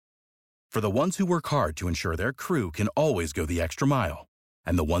For the ones who work hard to ensure their crew can always go the extra mile,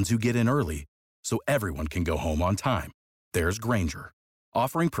 and the ones who get in early so everyone can go home on time, there's Grainger,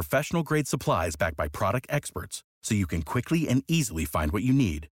 offering professional-grade supplies backed by product experts so you can quickly and easily find what you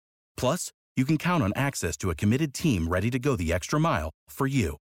need. Plus, you can count on access to a committed team ready to go the extra mile for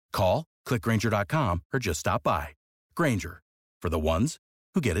you. Call, click Grainger.com, or just stop by. Grainger, for the ones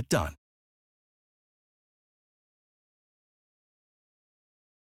who get it done.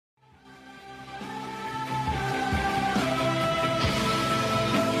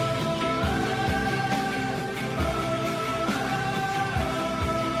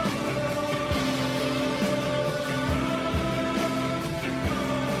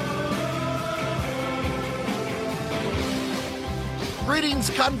 Greetings,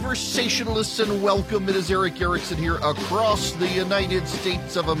 conversationalists, and welcome. It is Erickson here across the United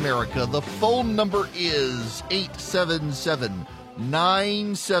States of America. The phone number is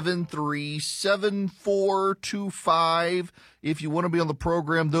 877-973-7425. If you want to be on the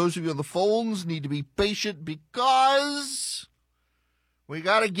program, those of you on the phones need to be patient because we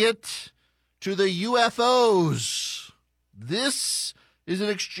got to get to the UFOs. This is an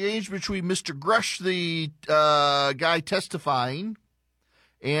exchange between Mr. Grush, the guy testifying,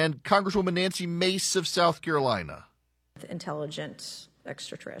 and Congresswoman Nancy Mace of South Carolina. Intelligent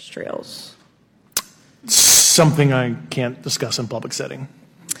extraterrestrials. Something I can't discuss in public setting.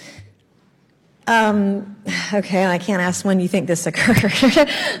 Okay, I can't ask when you think this occurred.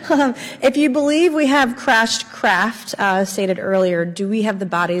 If you believe we have crashed craft, stated earlier, do we have the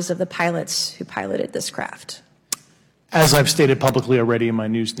bodies of the pilots who piloted this craft? As I've stated publicly already in my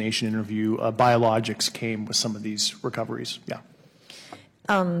News Nation interview, biologics came with some of these recoveries. Yeah.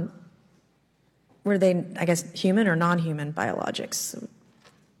 Were they, I guess, human or non-human biologics?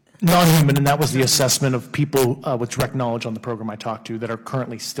 Non-human, and that was the assessment of people with direct knowledge on the program I talked to that are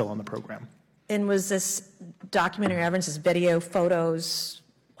currently still on the program. And was this documentary evidence, this video, photos,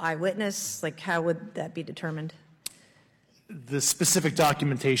 eyewitness? Like, how would that be determined? The specific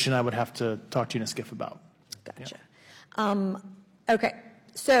documentation I would have to talk to you in a skiff about. Gotcha. Yeah. Okay.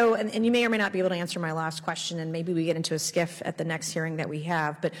 So, and you may or may not be able to answer my last question, and maybe we get into a skiff at the next hearing that we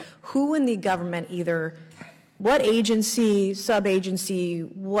have, but who in the government, either what agency, sub-agency,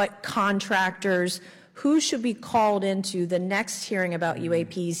 what contractors, who should be called into the next hearing about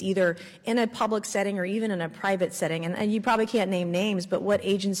UAPs, either in a public setting or even in a private setting? And you probably can't name names, but what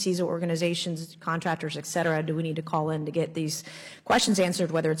agencies or organizations, contractors, et cetera, do we need to call in to get these questions answered,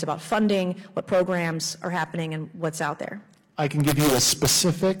 whether it's about funding, what programs are happening, and what's out there? I can give you a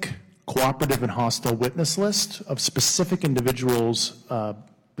specific cooperative and hostile witness list of specific individuals that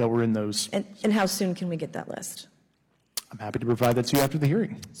were in those. And how soon can we get that list? I'm happy to provide that to you after the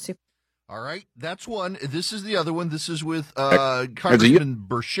hearing. Super. All right, that's one. This is the other one. This is with Congressman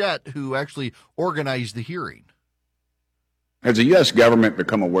Burchett, who actually organized the hearing. Has the U.S. government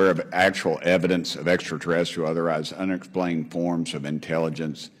become aware of actual evidence of extraterrestrial, otherwise unexplained forms of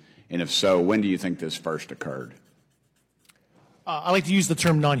intelligence? And if so, when do you think this first occurred? I like to use the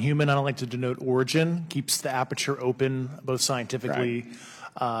term non-human. I don't like to denote origin. Keeps the aperture open, both scientifically.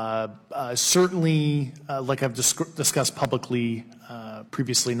 Right. Certainly, like I've discussed publicly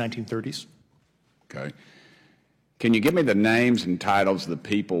previously, 1930s. Okay. Can you give me the names and titles of the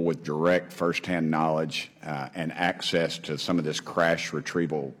people with direct firsthand knowledge and access to some of these crash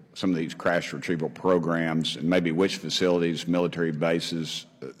retrieval programs, and maybe which facilities, military bases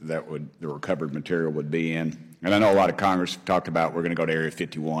that the recovered material would be in? And I know a lot of Congress talked about we're going to go to Area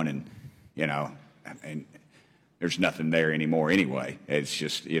 51, and and there's nothing there anymore anyway. It's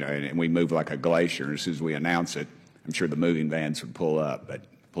just and we move like a glacier. And as soon as we announce it, I'm sure the moving vans would pull up. But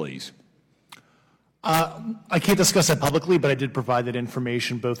please. I can't discuss that publicly, but I did provide that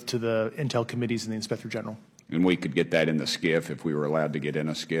information both to the Intel committees and the Inspector General. And we could get that in the skiff if we were allowed to get in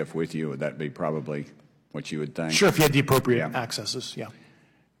a skiff with you. Would that be probably what you would think? Sure, if you had the appropriate accesses, yeah.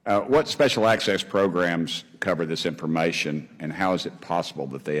 What special access programs cover this information, and how is it possible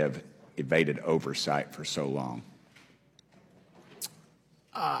that they have evaded oversight for so long?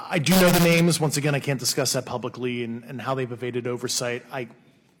 I do know the names. Once again, I can't discuss that publicly and how they've evaded oversight.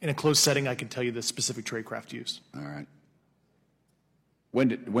 In a closed setting, I can tell you the specific tradecraft used. All right. When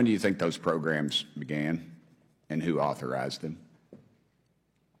do you think those programs began, and who authorized them?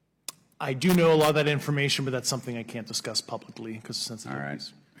 I do know a lot of that information, but that's something I can't discuss publicly because of sensitivities. All right.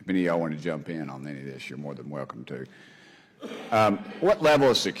 If any of y'all want to jump in on any of this, you're more than welcome to. What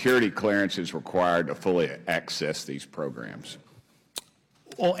level of security clearance is required to fully access these programs?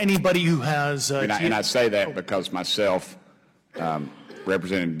 Well, anybody who has... and I say that because myself,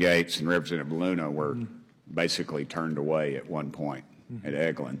 Representative Gates, and Representative Luna were basically turned away at one point. at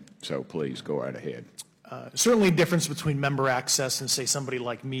Eglin. So please go right ahead. Certainly a difference between member access and, say, somebody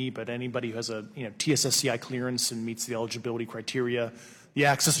like me, but anybody who has a TSSCI clearance and meets the eligibility criteria, the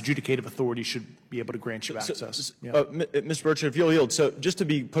access adjudicative authority should be able to grant you access. Mr. Burchett, if you'll yield, so just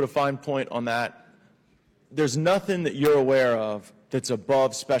to put a fine point on that, there's nothing that you're aware of that's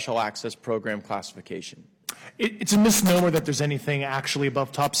above special access program classification. It's a misnomer that there's anything actually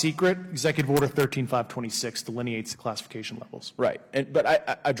above top secret. Executive Order 13526 delineates the classification levels. Right.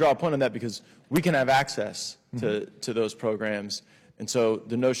 But I draw a point on that because we can have access to those programs. And so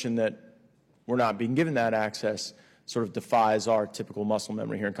the notion that we're not being given that access sort of defies our typical muscle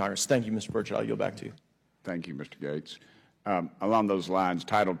memory here in Congress. Thank you, Mr. Burchett. I'll yield back to you. Thank you, Mr. Gates. Along those lines,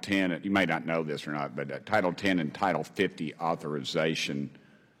 Title 10, you may not know this or not, but Title 10 and Title 50 authorization,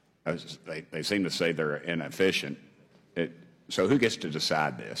 they seem to say they're inefficient. So who gets to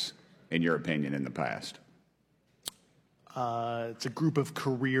decide this, in your opinion, in the past? It's a group of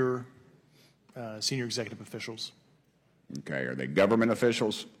career senior executive officials. Okay. Are they government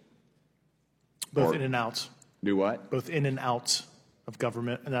officials? Both in and out. Do what? Both in and out of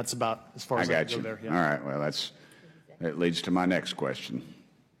government, and that's about as far as I can go there. Yeah. All right. Well, that leads to my next question.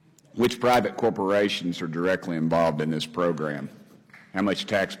 Which private corporations are directly involved in this program? How much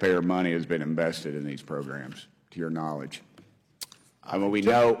taxpayer money has been invested in these programs, to your knowledge? I mean, we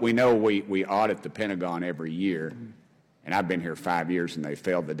know we audit the Pentagon every year, and I've been here 5 years, and they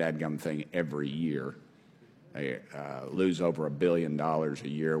failed the dadgum thing every year. They lose over $1 billion a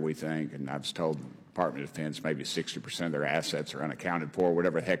year, we think, and I was told the Department of Defense maybe 60% of their assets are unaccounted for,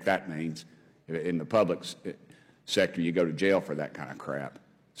 whatever the heck that means. In the public sector, you go to jail for that kind of crap.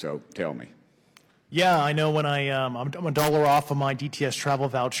 So tell me. Yeah, I know when I'm $1 off of my DTS travel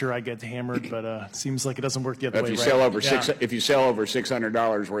voucher, I get hammered, but it seems like it doesn't work the other way. If you sell over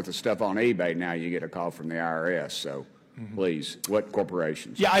 $600 worth of stuff on eBay, now you get a call from the IRS. So please, what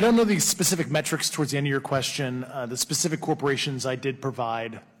corporations? Yeah, I don't know the specific metrics towards the end of your question. The specific corporations I did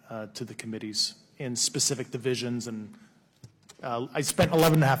provide to the committees in specific divisions, and I spent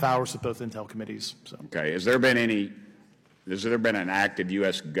 11 and a half hours with both Intel committees. So. Okay. Has there been an active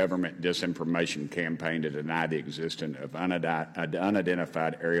U.S. government disinformation campaign to deny the existence of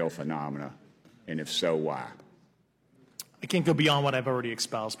unidentified aerial phenomena? And if so, why? I can't go beyond what I've already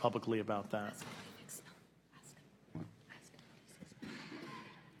espoused publicly about that.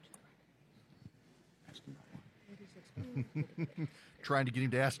 Trying to get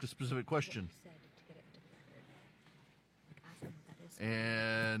him to ask a specific question.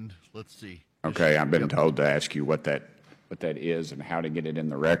 And let's see. Okay, I've been told to ask you what that is and how to get it in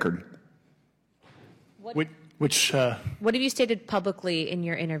the record. What have you stated publicly in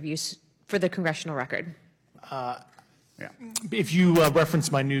your interviews for the congressional record? Yeah. If you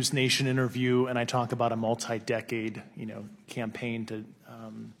reference my News Nation interview, and I talk about a multi-decade, campaign to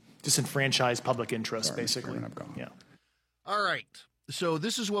disenfranchise public interest, basically. Yeah. All right. So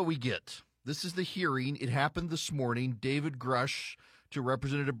this is what we get. This is the hearing. It happened this morning. David Grush to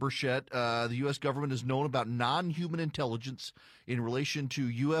Representative Burchett. The U.S. government has known about non-human intelligence in relation to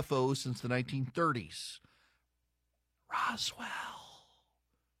UFOs since the 1930s. Roswell.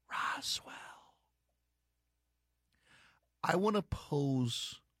 I want to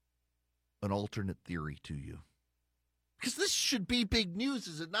pose an alternate theory to you. Because this should be big news,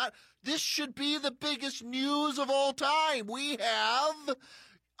 is it not? This should be the biggest news of all time. We have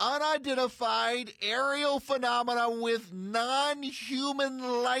unidentified aerial phenomena with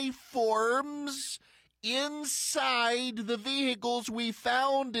non-human life forms inside the vehicles we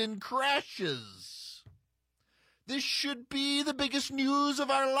found in crashes. This should be the biggest news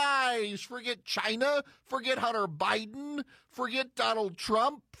of our lives. Forget China, forget Hunter Biden, forget Donald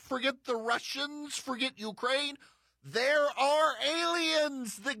Trump, forget the Russians, forget Ukraine. There are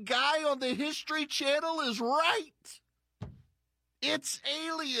aliens. The guy on the History Channel is right. It's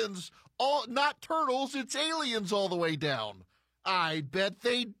aliens, not turtles, it's aliens all the way down. I bet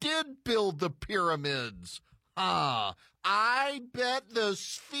they did build the pyramids. I bet the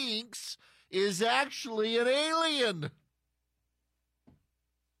Sphinx is actually an alien.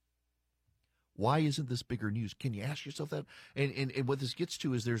 Why isn't this bigger news? Can you ask yourself that? And what this gets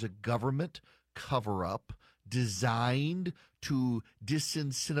to is there's a government cover-up designed to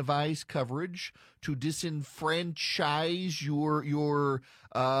disincentivize coverage, to disenfranchise your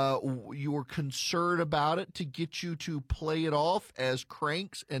concern about it, to get you to play it off as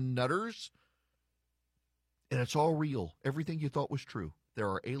cranks and nutters. And it's all real. Everything you thought was true. There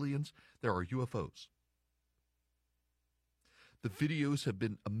are aliens. There are UFOs. The videos have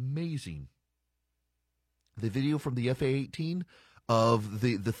been amazing. The video from the FA-18, of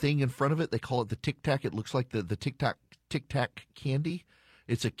the thing in front of it. They call it the Tic Tac. It looks like the Tic Tac candy.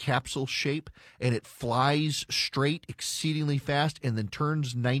 It's a capsule shape, and it flies straight exceedingly fast and then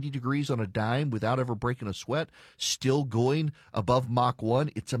turns 90 degrees on a dime without ever breaking a sweat, still going above Mach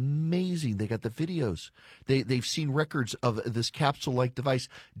 1. It's amazing. They got the videos. They've seen records of this capsule-like device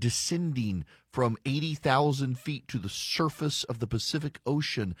descending from 80,000 feet to the surface of the Pacific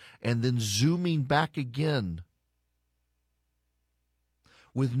Ocean and then zooming back again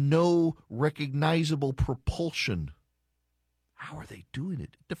with no recognizable propulsion. How are they doing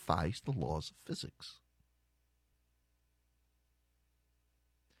it? It defies the laws of physics.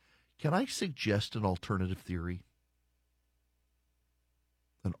 Can I suggest an alternative theory?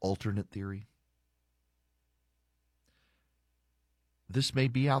 An alternate theory? This may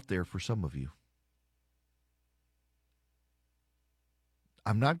be out there for some of you.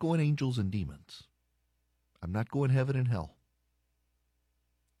 I'm not going angels and demons. I'm not going heaven and hell.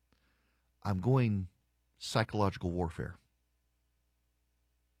 I'm going psychological warfare.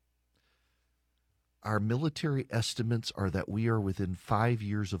 Our military estimates are that we are within 5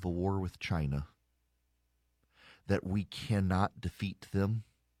 years of a war with China, that we cannot defeat them,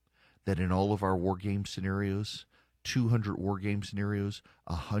 that in all of our war game scenarios, 200 war game scenarios,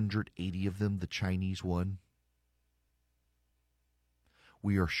 180 of them the Chinese won.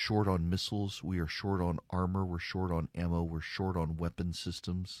 We are short on missiles, we are short on armor, we're short on ammo, we're short on weapon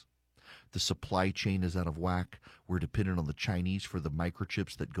systems. The supply chain is out of whack. We're dependent on the Chinese for the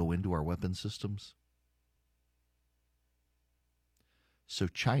microchips that go into our weapon systems. So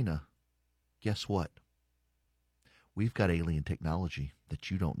China, guess what? We've got alien technology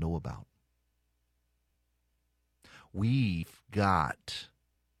that you don't know about. We've got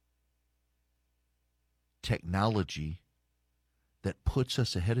technology that puts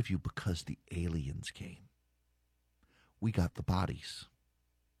us ahead of you because the aliens came. We got the bodies.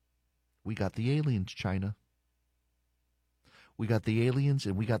 We got the aliens, China. We got the aliens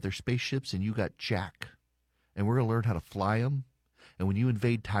and we got their spaceships and you got Jack. And we're going to learn how to fly them. And when you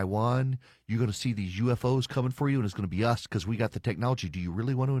invade Taiwan, you're going to see these UFOs coming for you, and it's going to be us because we got the technology. Do you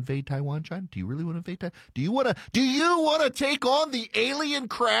really want to invade Taiwan, China? Do you really want to invade Taiwan? Do you want to take on the alien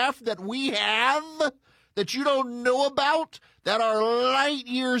craft that we have that you don't know about, that are light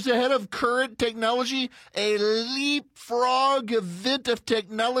years ahead of current technology, a leapfrog event of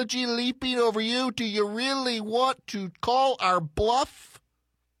technology leaping over you? Do you really want to call our bluff?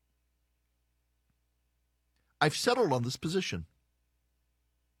 I've settled on this position.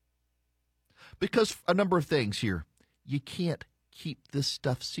 Because a number of things here. You can't keep this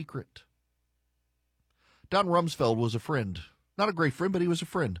stuff secret. Don Rumsfeld was a friend. Not a great friend, but he was a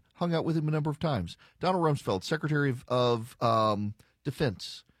friend. Hung out with him a number of times. Donald Rumsfeld, Secretary of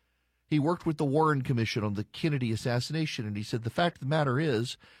Defense. He worked with the Warren Commission on the Kennedy assassination, and he said the fact of the matter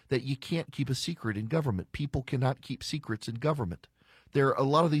is that you can't keep a secret in government. People cannot keep secrets in government. There are a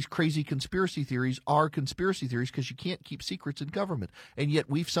lot of these crazy conspiracy theories are conspiracy theories because you can't keep secrets in government. And yet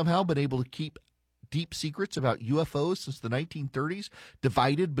we've somehow been able to keep deep secrets about UFOs since the 1930s,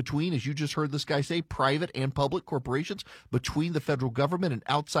 divided between, as you just heard this guy say, private and public corporations, between the federal government and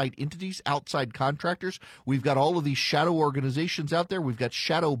outside entities, outside contractors. We've got all of these shadow organizations out there. We've got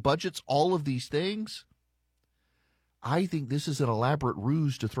shadow budgets, all of these things. I think this is an elaborate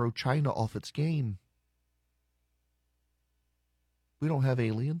ruse to throw China off its game. We don't have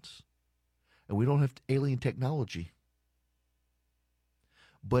aliens, and we don't have alien technology.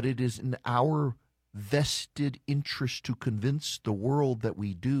 But it is in our vested interest to convince the world that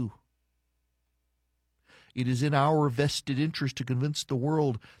we do. It is in our vested interest to convince the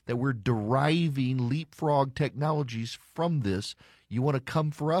world that we're deriving leapfrog technologies from this. You want to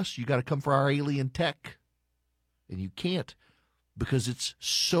come for us? You got to come for our alien tech. And you can't, because it's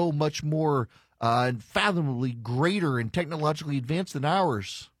so much more unfathomably greater and technologically advanced than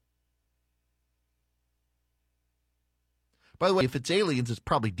ours. By the way, if it's aliens, it's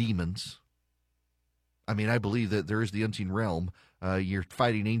probably demons. I mean, I believe that there is the unseen realm. You're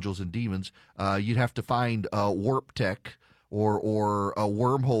fighting angels and demons. You'd have to find warp tech or a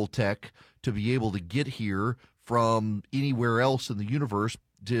wormhole tech to be able to get here from anywhere else in the universe.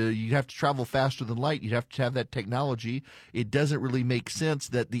 You'd have to travel faster than light. You'd have to have that technology. It doesn't really make sense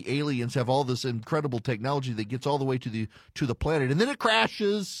that the aliens have all this incredible technology that gets all the way to the planet, and then it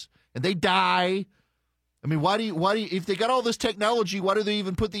crashes and they die. I mean, why do you, if they got all this technology, why do they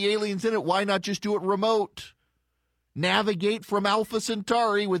even put the aliens in it? Why not just do it remote? Navigate from Alpha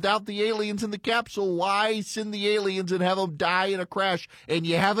Centauri without the aliens in the capsule. Why send the aliens and have them die in a crash? And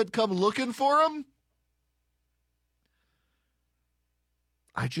you haven't come looking for them?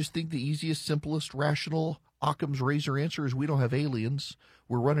 I just think the easiest, simplest, rational Occam's razor answer is we don't have aliens.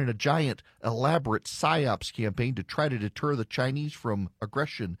 We're running a giant, elaborate PSYOPs campaign to try to deter the Chinese from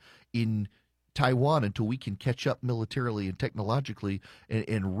aggression in Taiwan until we can catch up militarily and technologically and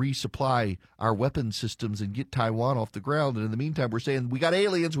resupply our weapon systems and get Taiwan off the ground. And in the meantime, we're saying, we got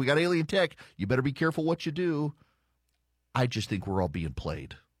aliens, we got alien tech. You better be careful what you do. I just think we're all being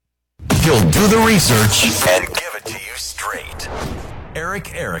played. He'll do the research and give it to you straight.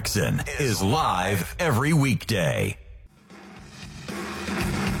 Erick Erickson is live every weekday.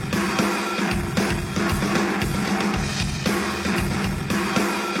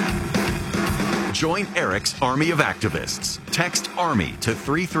 Join Erick's Army of Activists. Text ARMY to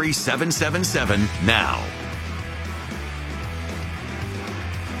 33777 now.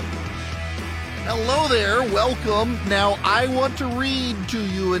 Hello there, welcome. Now, I want to read to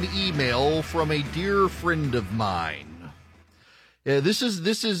you an email from a dear friend of mine. This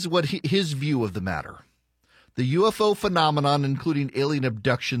is what his view of the matter. The UFO phenomenon, including alien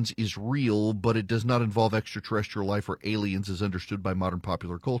abductions, is real, but it does not involve extraterrestrial life or aliens as understood by modern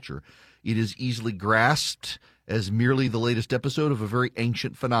popular culture. It is easily grasped as merely the latest episode of a very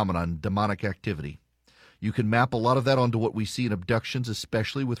ancient phenomenon, demonic activity. You can map a lot of that onto what we see in abductions,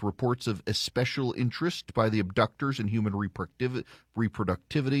 especially with reports of especial interest by the abductors in human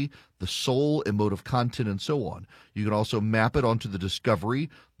reproductivity, the soul, emotive content, and so on. You can also map it onto the discovery.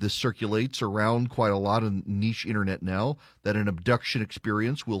 This circulates around quite a lot in niche internet now, that an abduction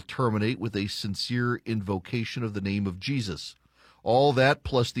experience will terminate with a sincere invocation of the name of Jesus. All that,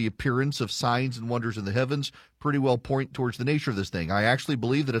 plus the appearance of signs and wonders in the heavens, pretty well point towards the nature of this thing. I actually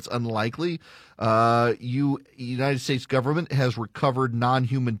believe that it's unlikely. United States government has recovered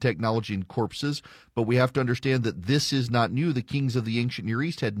non-human technology in corpses, but we have to understand that this is not new. The kings of the ancient Near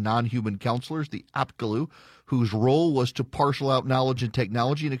East had non-human counselors, the Apkallu, whose role was to parcel out knowledge and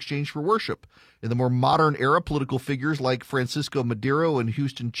technology in exchange for worship. In the more modern era, political figures like Francisco Madero and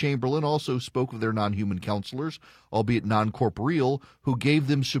Houston Chamberlain also spoke of their non-human counselors, albeit non-corporeal, who gave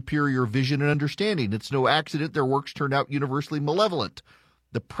them superior vision and understanding. It's no accident their works turned out universally malevolent.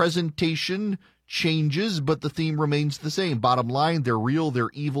 The presentation changes, but the theme remains the same. Bottom line, they're real, they're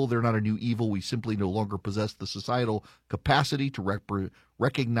evil, they're not a new evil. We simply no longer possess the societal capacity to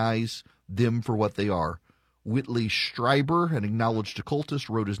recognize them for what they are. Whitley Strieber, an acknowledged occultist,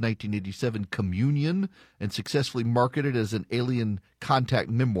 wrote his 1987 Communion and successfully marketed it as an alien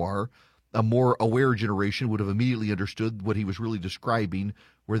contact memoir. A more aware generation would have immediately understood what he was really describing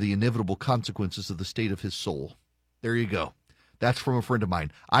were the inevitable consequences of the state of his soul. There you go. That's from a friend of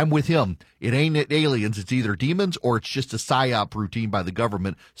mine. I'm with him. It ain't aliens. It's either demons or it's just a PSYOP routine by the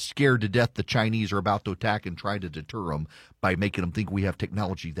government, scared to death the Chinese are about to attack and try to deter them by making them think we have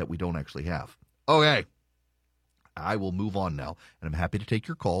technology that we don't actually have. Okay. I will move on now, and I'm happy to take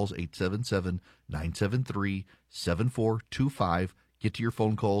your calls, 877-973-7425. Get to your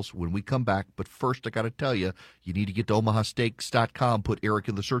phone calls when we come back. But first, I got to tell you, you need to get to omahasteaks.com, put Erick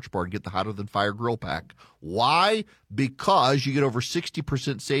in the search bar, and get the Hotter Than Fire Grill Pack. Why? Because you get over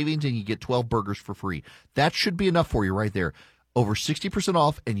 60% savings, and you get 12 burgers for free. That should be enough for you right there. Over 60%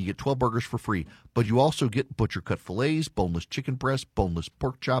 off, and you get 12 burgers for free. But you also get butcher-cut fillets, boneless chicken breasts, boneless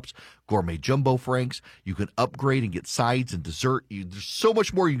pork chops, gourmet jumbo franks. You can upgrade and get sides and dessert. There's so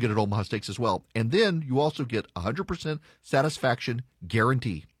much more you can get at Omaha Steaks as well. And then you also get 100% satisfaction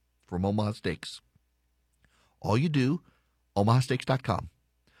guarantee from Omaha Steaks. All you do, omahasteaks.com.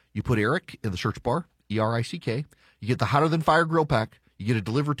 You put Erick in the search bar, E-R-I-C-K. You get the Hotter Than Fire Grill Pack. You get it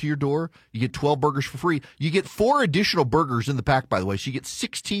delivered to your door. You get 12 burgers for free. You get 4 additional burgers in the pack, by the way. So you get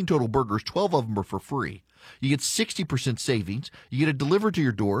 16 total burgers. 12 of them are for free. You get 60% savings. You get it delivered to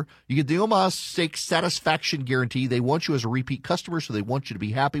your door. You get the Omaha Steaks satisfaction guarantee. They want you as a repeat customer, so they want you to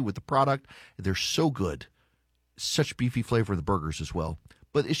be happy with the product. They're so good. Such beefy flavor in the burgers as well.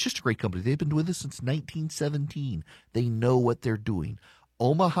 But it's just a great company. They've been doing this since 1917. They know what they're doing.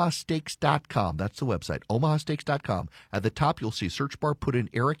 omahasteaks.com. That's the website, omahasteaks.com. At the top, you'll see a search bar. Put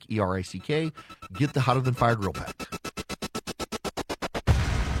in Erick, E-R-I-C-K. Get the Hotter Than Fire Grill Pack.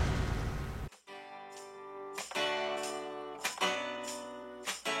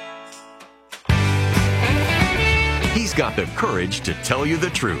 He's got the courage to tell you the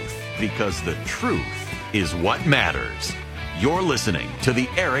truth, because the truth is what matters. You're listening to The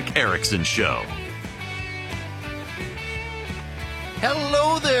Erick Erickson Show.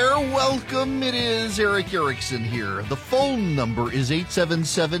 Hello there, welcome. It is Erick Erickson here. The phone number is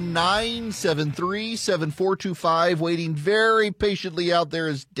 877-973-7425. Waiting very patiently out there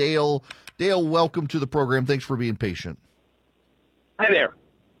is Dale. Dale, welcome to the program. Thanks for being patient. Hi there.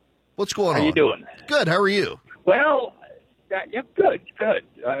 What's going on? How you doing? Good. How are you? Well, yeah, good.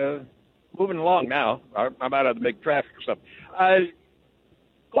 moving along now. I'm out of the big traffic stuff.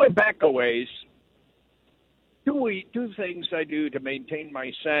 Going back a ways, two things I do to maintain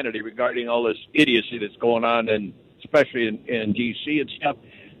my sanity regarding all this idiocy that's going on, and especially in D.C. and stuff.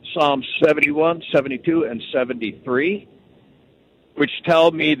 Psalms 71, 72, and 73, which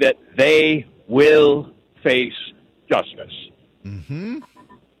tell me that they will face justice. Mm-hmm.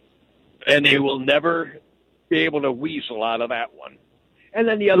 And they will never be able to weasel out of that one. And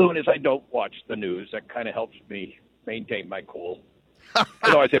then the other one is I don't watch the news. That kind of helps me maintain my cool.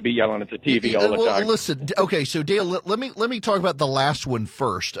 Otherwise, I'd be yelling at the TV all the time. Listen, okay, so Dale, let me talk about the last one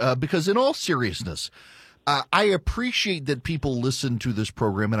first, because in all seriousness, I appreciate that people listen to this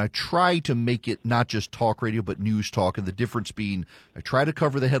program, and I try to make it not just talk radio, but news talk, and the difference being I try to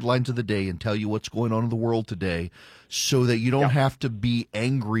cover the headlines of the day and tell you what's going on in the world today so that you don't have to be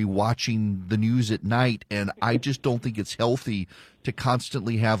angry watching the news at night, and I just don't think it's healthy to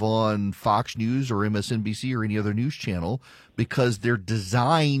constantly have on Fox News or MSNBC or any other news channel because they're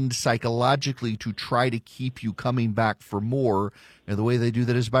designed psychologically to try to keep you coming back for more. And the way they do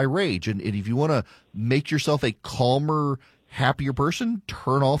that is by rage. And if you want to make yourself a calmer, happier person,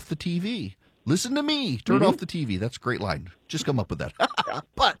 turn off the TV. Listen to me. Turn off the TV. That's a great line. Just come up with that.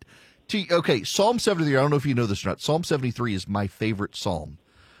 But, okay, Psalm 73, I don't know if you know this or not. Psalm 73 is my favorite psalm.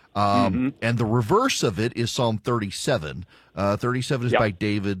 And the reverse of it is Psalm 37. 37 is by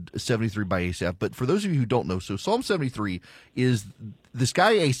David, 73 by Asaph. But for those of you who don't know, so Psalm 73 is this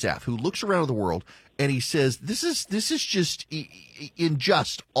guy Asaph who looks around the world and he says, this is just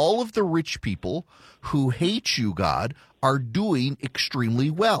unjust. All of the rich people who hate you, God, are doing extremely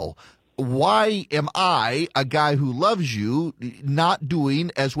well. Why am I, a guy who loves you, not doing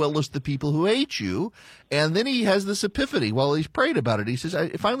as well as the people who hate you? And then he has this epiphany while he's praying about it. He says, I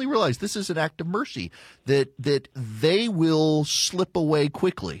finally realized this is an act of mercy, that they will slip away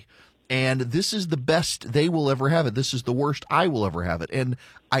quickly. And this is the best they will ever have it. This is the worst I will ever have it. And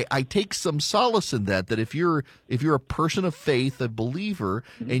I take some solace in that if you're a person of faith, a believer,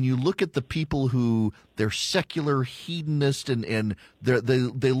 and you look at the people who they're secular hedonist and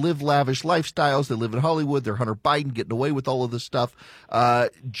they live lavish lifestyles, they live in Hollywood, they're Hunter Biden getting away with all of this stuff,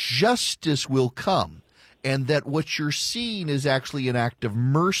 justice will come. And that what you're seeing is actually an act of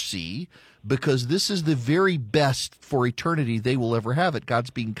mercy, because this is the very best for eternity they will ever have it. God's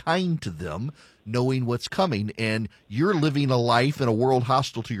being kind to them, knowing what's coming, and you're living a life in a world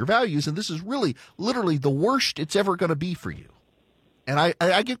hostile to your values, and this is really, literally the worst it's ever going to be for you. And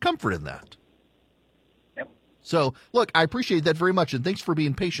I get comfort in that. Yep. So, look, I appreciate that very much, and thanks for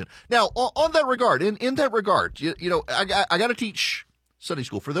being patient. Now, on that regard, in that regard, you know, I got to teach Sunday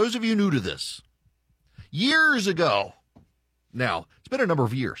school. For those of you new to this, years ago, now, it's been a number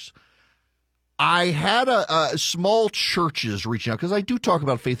of years, I had a small churches reaching out, because I do talk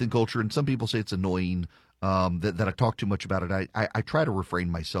about faith and culture, and some people say it's annoying that I talk too much about it. I try to restrain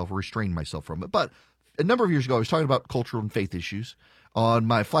myself from it. But a number of years ago, I was talking about cultural and faith issues on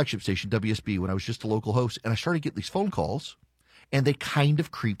my flagship station, WSB, when I was just a local host, and I started getting these phone calls, and they kind of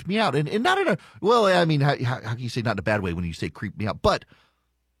creeped me out. And not in a, well, I mean, how can you say not in a bad way when you say creep me out? But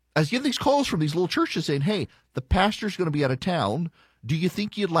I was getting these calls from these little churches saying, hey, the pastor's going to be out of town. Do you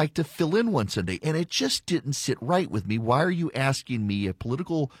think you'd like to fill in one Sunday? And it just didn't sit right with me. Why are you asking me, a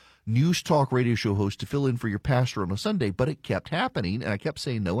political news talk radio show host, to fill in for your pastor on a Sunday? But it kept happening, and I kept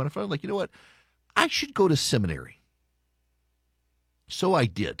saying no. And I felt like, you know what? I should go to seminary. So I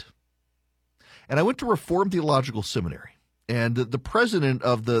did. And I went to Reformed Theological Seminary. And the president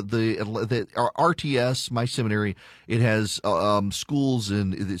of the RTS, my seminary, it has schools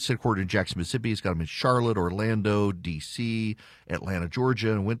it's headquartered in Jackson, Mississippi. It's got them in Charlotte, Orlando, D.C., Atlanta,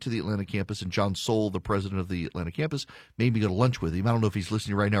 Georgia, and went to the Atlanta campus. And John Soule, the president of the Atlanta campus, made me go to lunch with him. I don't know if he's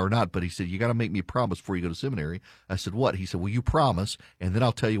listening right now or not, but he said, you got to make me a promise before you go to seminary. I said, what? He said, well, you promise, and then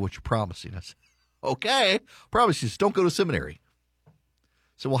I'll tell you what you're promising. I said, okay, promise. He says, don't go to seminary.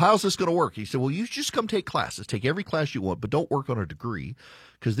 So, well, how's this going to work? He said, well, you just come take classes. Take every class you want, but don't work on a degree,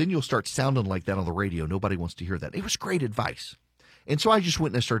 because then you'll start sounding like that on the radio. Nobody wants to hear that. It was great advice. And so I just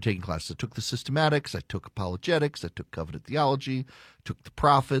went and I started taking classes. I took the systematics. I took apologetics. I took covenant theology, took the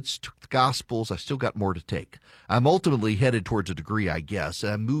prophets, took the gospels. I still got more to take. I'm ultimately headed towards a degree, I guess.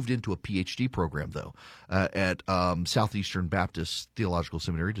 I moved into a PhD program, though, at Southeastern Baptist Theological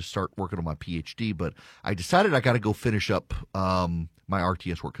Seminary to start working on my PhD. But I decided I got to go finish up my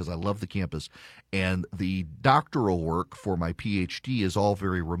RTS work, because I love the campus, and the doctoral work for my PhD is all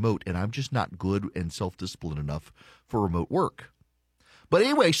very remote, and I'm just not good and self-disciplined enough for remote work. But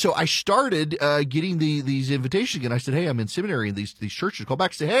anyway, so I started getting these invitations again. I said, hey, I'm in seminary, and these churches call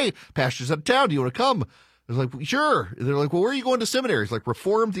back and say, hey, pastor's out of town. Do you want to come? It's like, sure. They're like, well, where are you going to seminary? It's like,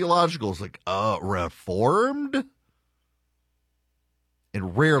 Reformed Theological. It's like, Reformed?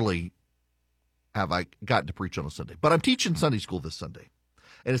 And rarely have I gotten to preach on a Sunday. But I'm teaching Sunday school this Sunday.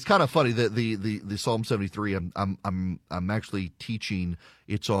 And it's kind of funny that the Psalm 73, I'm actually teaching,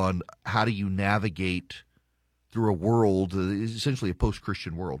 it's on how do you navigate through a world, essentially a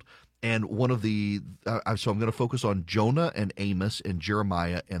post-Christian world. And one of the, so I'm going to focus on Jonah and Amos and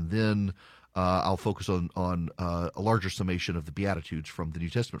Jeremiah, and then I'll focus on a larger summation of the Beatitudes from the New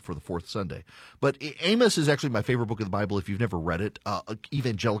Testament for the fourth Sunday. But Amos is actually my favorite book of the Bible. If you've never read it,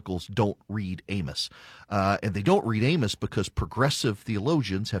 evangelicals don't read Amos. And they don't read Amos because progressive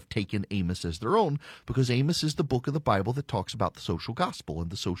theologians have taken Amos as their own, because Amos is the book of the Bible that talks about the social gospel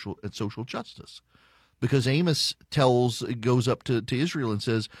and the social justice. Because Amos goes up to Israel and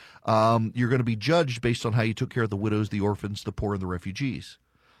says, you're going to be judged based on how you took care of the widows, the orphans, the poor, and the refugees.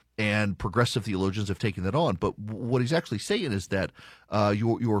 And progressive theologians have taken that on. But what he's actually saying is that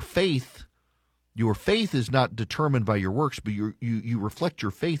your faith is not determined by your works, but you reflect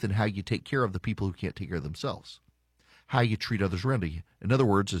your faith in how you take care of the people who can't take care of themselves, how you treat others around you. In other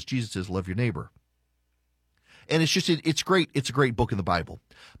words, as Jesus says, love your neighbor. And it's great. It's a great book in the Bible.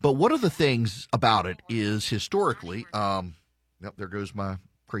 But one of the things about it is historically, there goes my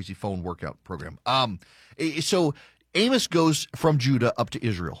crazy phone workout program. So Amos goes from Judah up to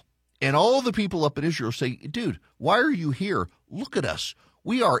Israel. And all the people up in Israel say, dude, why are you here? Look at us.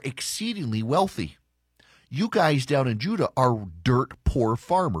 We are exceedingly wealthy. You guys down in Judah are dirt poor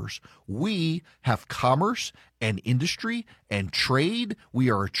farmers. We have commerce and industry and trade.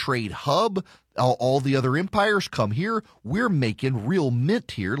 We are a trade hub. All the other empires come here. We're making real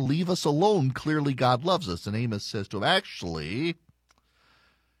mint here. Leave us alone. Clearly God loves us. And Amos says to him, actually,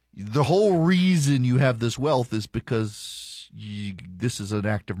 the whole reason you have this wealth is because this is an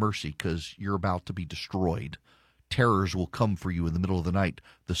act of mercy, because you're about to be destroyed. Terrors will come for you in the middle of the night.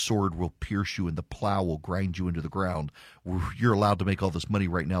 The sword will pierce you and the plow will grind you into the ground. You're allowed to make all this money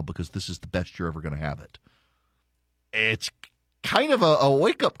right now because this is the best you're ever going to have it. It's kind of a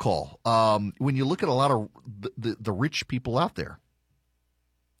wake-up call when you look at a lot of the rich people out there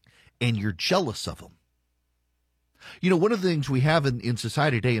and you're jealous of them. You know, one of the things we have in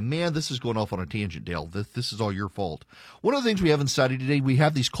society today, and man, this is going off on a tangent, Dale. This is all your fault. One of the things we have in society today, we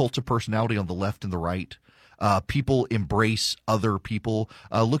have these cults of personality on the left and the right. People embrace other people.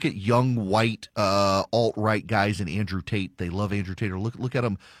 Look at young white alt-right guys and Andrew Tate. They love Andrew Tate. Or look at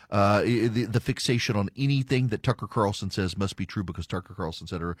them. The fixation on anything that Tucker Carlson says must be true because Tucker Carlson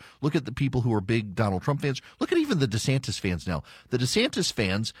said. Or look at the people who are big Donald Trump fans. Look at even the DeSantis fans now. The DeSantis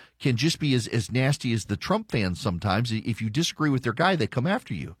fans can just be as nasty as the Trump fans sometimes. If you disagree with their guy, they come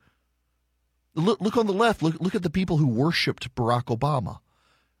after you. Look on the left. Look at the people who worshipped Barack Obama.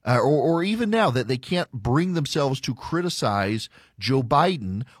 Or even now that they can't bring themselves to criticize Joe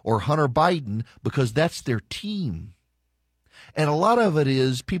Biden or Hunter Biden because that's their team. And a lot of it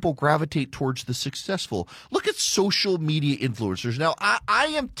is people gravitate towards the successful. Look at social media influencers. Now,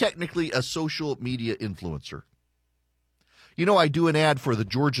 I am technically a social media influencer. You know, I do an ad for the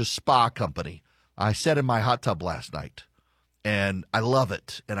Georgia Spa Company. I sat in my hot tub last night. And I love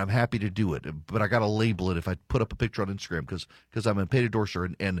it, and I'm happy to do it. But I got to label it if I put up a picture on Instagram because I'm a paid endorser,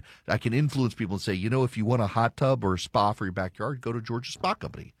 and I can influence people and say, you know, if you want a hot tub or a spa for your backyard, go to Georgia Spa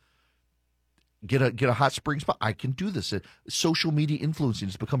Company. Get a hot spring spa. I can do this. Social media influencing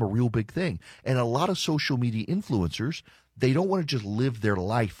has become a real big thing. And a lot of social media influencers, they don't want to just live their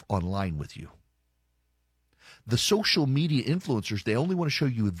life online with you. The social media influencers, they only want to show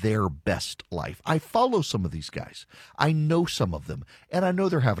you their best life. I follow some of these guys. I know some of them, and I know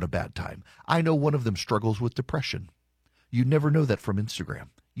they're having a bad time. I know one of them struggles with depression. You never know that from Instagram.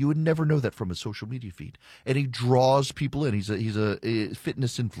 You would never know that from his social media feed. And he draws people in. He's a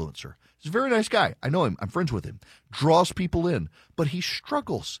fitness influencer. He's a very nice guy. I know him. I'm friends with him. Draws people in. But he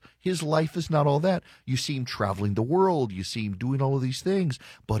struggles. His life is not all that. You see him traveling the world. You see him doing all of these things.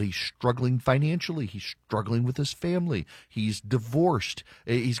 But he's struggling financially. He's struggling with his family. He's divorced.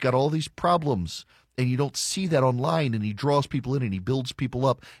 He's got all these problems. And you don't see that online, and he draws people in and he builds people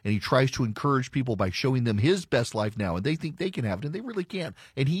up and he tries to encourage people by showing them his best life now, and they think they can have it and they really can't,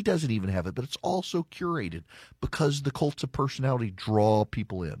 and he doesn't even have it, but it's also curated because the cults of personality draw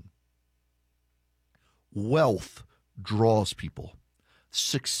people in. Wealth draws people.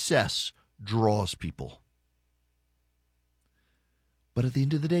 Success draws people. But at the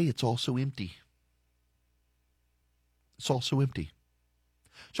end of the day, it's also empty. It's also empty.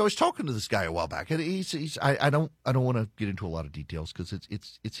 So I was talking to this guy a while back, and I don't want to get into a lot of details because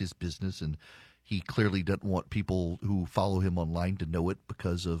it's his business, and he clearly doesn't want people who follow him online to know it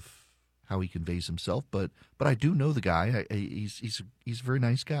because of how he conveys himself, but I do know the guy. He's a very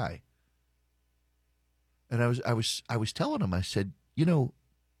nice guy. And I was telling him, I said,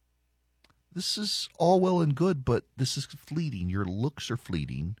 this is all well and good, but this is fleeting. Your looks are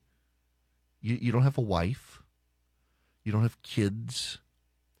fleeting. You don't have a wife. You don't have kids.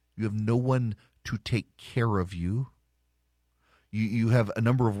 You have no one to take care of you. You have a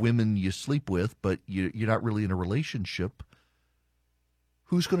number of women you sleep with, but you're not really in a relationship.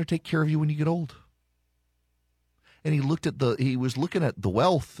 Who's going to take care of you when you get old? And he was looking at the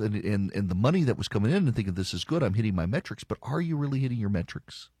wealth and the money that was coming in and thinking, this is good, I'm hitting my metrics, but are you really hitting your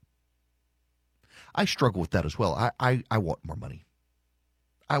metrics? I struggle with that as well. I want more money.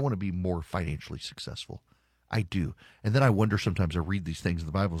 I want to be more financially successful. I do. And then I wonder sometimes, I read these things in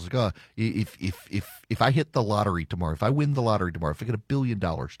the Bible, it's like, if I hit the lottery tomorrow, if I win the lottery tomorrow, if I get $1 billion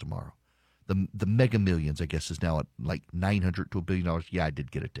tomorrow, the mega millions, I guess, is now at like $900 to $1 billion. Yeah, I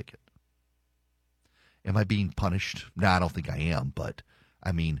did get a ticket. Am I being punished? No, I don't think I am. But,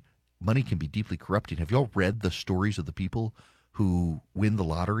 I mean, money can be deeply corrupting. Have you all read the stories of the people who win the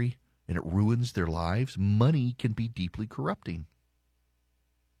lottery and it ruins their lives? Money can be deeply corrupting.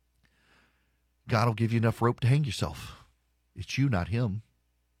 God will give you enough rope to hang yourself. It's you, not him.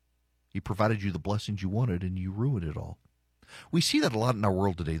 He provided you the blessings you wanted, and you ruined it all. We see that a lot in our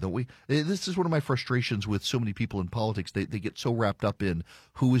world today, don't we? This is one of my frustrations with so many people in politics. They get so wrapped up in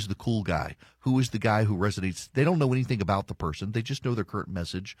who is the cool guy, who is the guy who resonates. They don't know anything about the person. They just know their current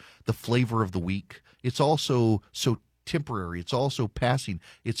message, the flavor of the week. It's also so temporary. It's also passing.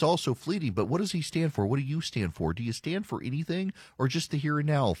 It's also fleeting. But what does he stand for? What do you stand for? Do you stand for anything, or just the here and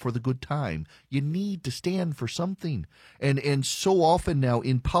now, for the good time? You need to stand for something. And so often now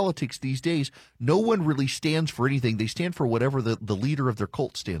in politics these days, no one really stands for anything. They stand for whatever the leader of their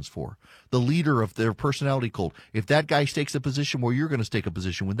cult stands for, the leader of their personality cult. If that guy takes a position, well, you're going to take a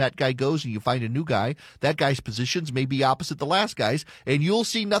position. When that guy goes and you find a new guy, that guy's positions may be opposite the last guy's, and you'll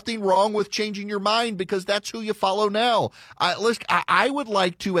see nothing wrong with changing your mind because that's who you follow now. I would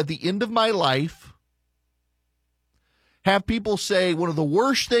like to, at the end of my life, have people say one of the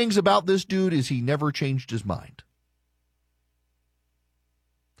worst things about this dude is he never changed his mind.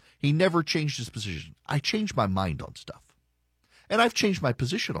 He never changed his position. I changed my mind on stuff. And I've changed my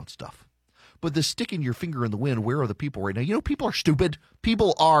position on stuff. But the sticking your finger in the wind, where are the people right now? People are stupid.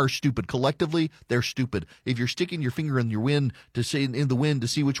 People are stupid. Collectively, they're stupid. If you're sticking your finger in your wind to see in the wind to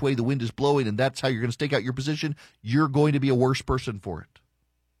see which way the wind is blowing, and that's how you're going to stake out your position, you're going to be a worse person for it.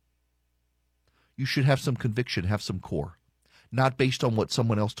 You should have some conviction, have some core. Not based on what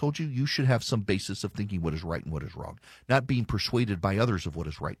someone else told you. You should have some basis of thinking what is right and what is wrong. Not being persuaded by others of what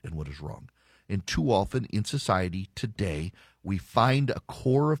is right and what is wrong. And too often in society today, we find a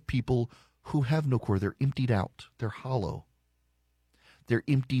core of people who have no core. They're emptied out. They're hollow. They're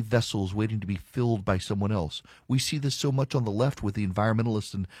empty vessels waiting to be filled by someone else. We see this so much on the left with the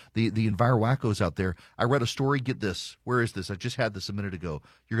environmentalists and the enviro-wackos out there. I read a story. Get this. Where is this? I just had this a minute ago.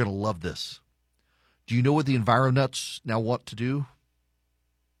 You're going to love this. Do you know what the enviro-nuts now want to do?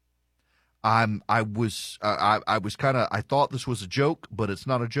 I thought this was a joke, but it's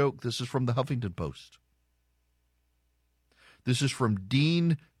not a joke. This is from the Huffington Post. This is from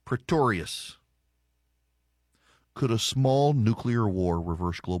Dean Pretorius. Could a small nuclear war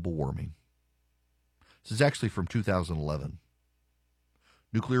reverse global warming? This is actually from 2011.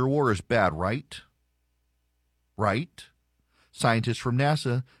 Nuclear war is bad, right? Right? Scientists from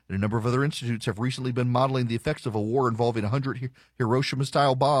NASA and a number of other institutes have recently been modeling the effects of a war involving 100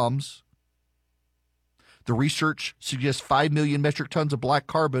 Hiroshima-style bombs. The research suggests 5 million metric tons of black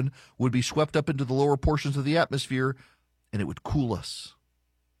carbon would be swept up into the lower portions of the atmosphere, and it would cool us.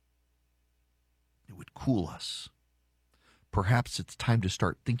 It would cool us. Perhaps it's time to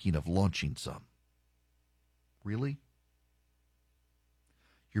start thinking of launching some. Really?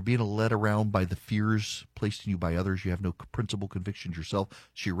 You're being led around by the fears placed in you by others. You have no principle convictions yourself,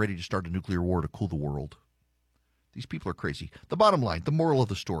 so you're ready to start a nuclear war to cool the world. These people are crazy. The bottom line, the moral of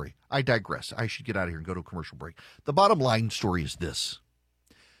the story. I digress. I should get out of here and go to a commercial break. The bottom line story is this.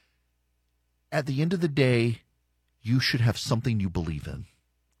 At the end of the day, you should have something you believe in,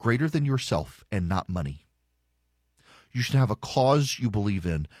 greater than yourself and not money. You should have a cause you believe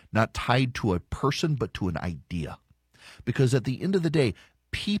in, not tied to a person, but to an idea. Because at the end of the day,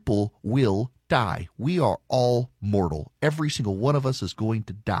 people will die. We are all mortal. Every single one of us is going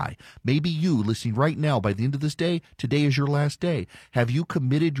to die. Maybe you, listening right now, by the end of this day, today is your last day. Have you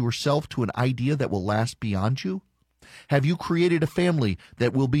committed yourself to an idea that will last beyond you? Have you created a family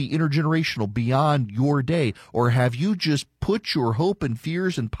that will be intergenerational beyond your day? Or have you just put your hope and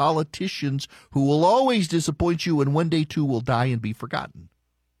fears in politicians who will always disappoint you and one day too will die and be forgotten?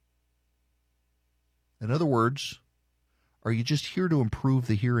 In other words, are you just here to improve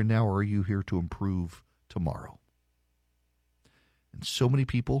the here and now, or are you here to improve tomorrow? And so many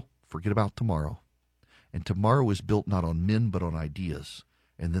people forget about tomorrow. And tomorrow is built not on men, but on ideas,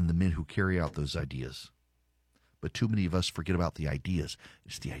 and then the men who carry out those ideas. But too many of us forget about the ideas.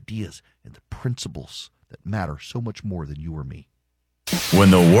 It's the ideas and the principles that matter so much more than you or me. When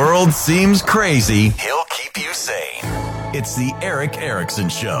the world seems crazy, he'll keep you sane. It's the Erick Erickson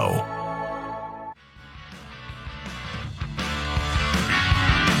Show.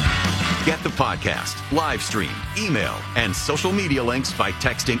 Get the podcast, live stream, email, and social media links by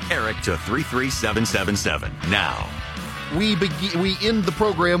texting Erick to 33777 now. We end the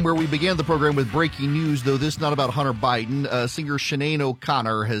program where we began the program with breaking news, though this not about Hunter Biden. Singer Sinead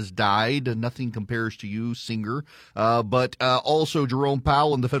O'Connor has died. Nothing compares to you, singer. But also Jerome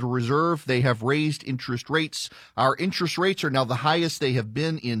Powell and the Federal Reserve, they have raised interest rates. Our interest rates are now the highest they have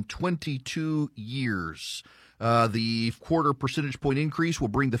been in 22 years. The quarter percentage point increase will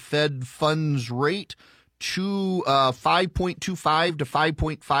bring the Fed funds rate to 5.25 to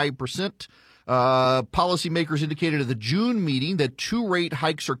 5.5%. Policymakers indicated at the June meeting that 2 rate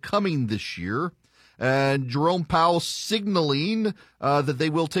hikes are coming this year. And Jerome Powell signaling that they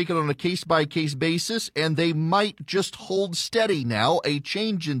will take it on a case-by-case basis, and they might just hold steady now, a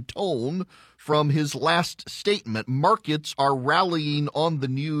change in tone from his last statement. Markets are rallying on the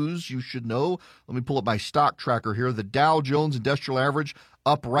news, you should know. Let me pull up my stock tracker here. The Dow Jones Industrial Average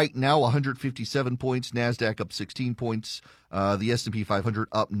up right now 157 points, NASDAQ up 16 points, the S&P 500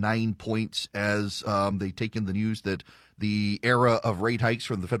 up 9 points as they take in the news that the era of rate hikes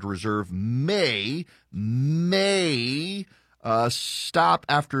from the Federal Reserve may stop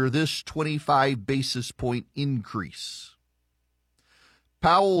after this 25 basis point increase.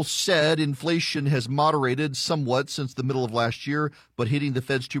 Powell said inflation has moderated somewhat since the middle of last year, but hitting the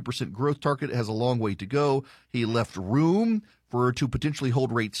Fed's 2% growth target has a long way to go. He left room to potentially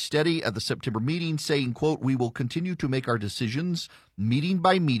hold rates steady at the September meeting, saying, quote, "We will continue to make our decisions meeting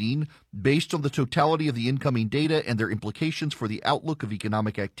by meeting based on the totality of the incoming data and their implications for the outlook of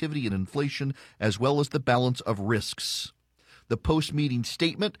economic activity and inflation, as well as the balance of risks." The post-meeting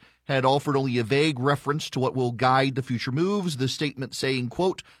statement had offered only a vague reference to what will guide the future moves, the statement saying,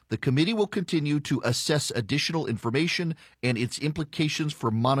 quote, "The committee will continue to assess additional information and its implications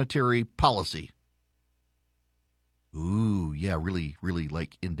for monetary policy." Ooh, yeah, really, really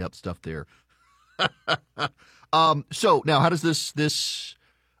like in-depth stuff there. So now how does this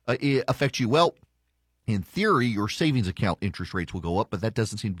affect you? Well, in theory, your savings account interest rates will go up, but that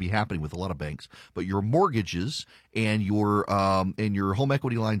doesn't seem to be happening with a lot of banks. But your mortgages and your home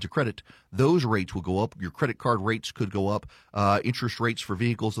equity lines of credit, those rates will go up. Your credit card rates could go up. Interest rates for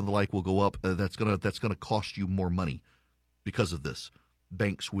vehicles and the like will go up. That's gonna cost you more money because of this.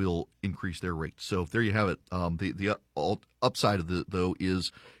 Banks will increase their rates. So there you have it. The upside of though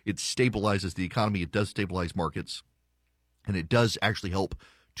is it stabilizes the economy. It does stabilize markets, and it does actually help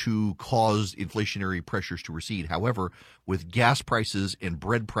to cause inflationary pressures to recede. However, with gas prices and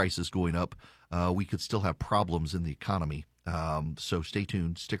bread prices going up, we could still have problems in the economy. So stay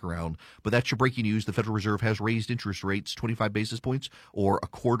tuned, stick around. But that's your breaking news. The Federal Reserve has raised interest rates 25 basis points or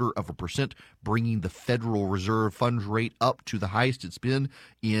 0.25%, bringing the Federal Reserve funds rate up to the highest it's been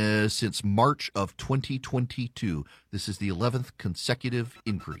since March of 2022. This is the 11th consecutive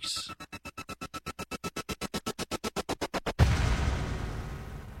increase.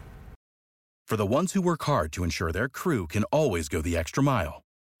 For the ones who work hard to ensure their crew can always go the extra mile,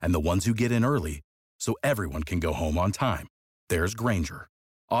 and the ones who get in early so everyone can go home on time, there's Grainger,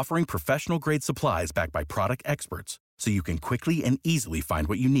 offering professional-grade supplies backed by product experts so you can quickly and easily find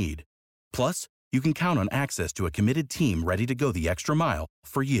what you need. Plus, you can count on access to a committed team ready to go the extra mile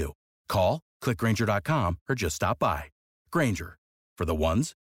for you. Call, click Grainger.com, or just stop by. Grainger, for the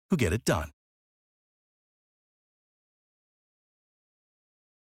ones who get it done.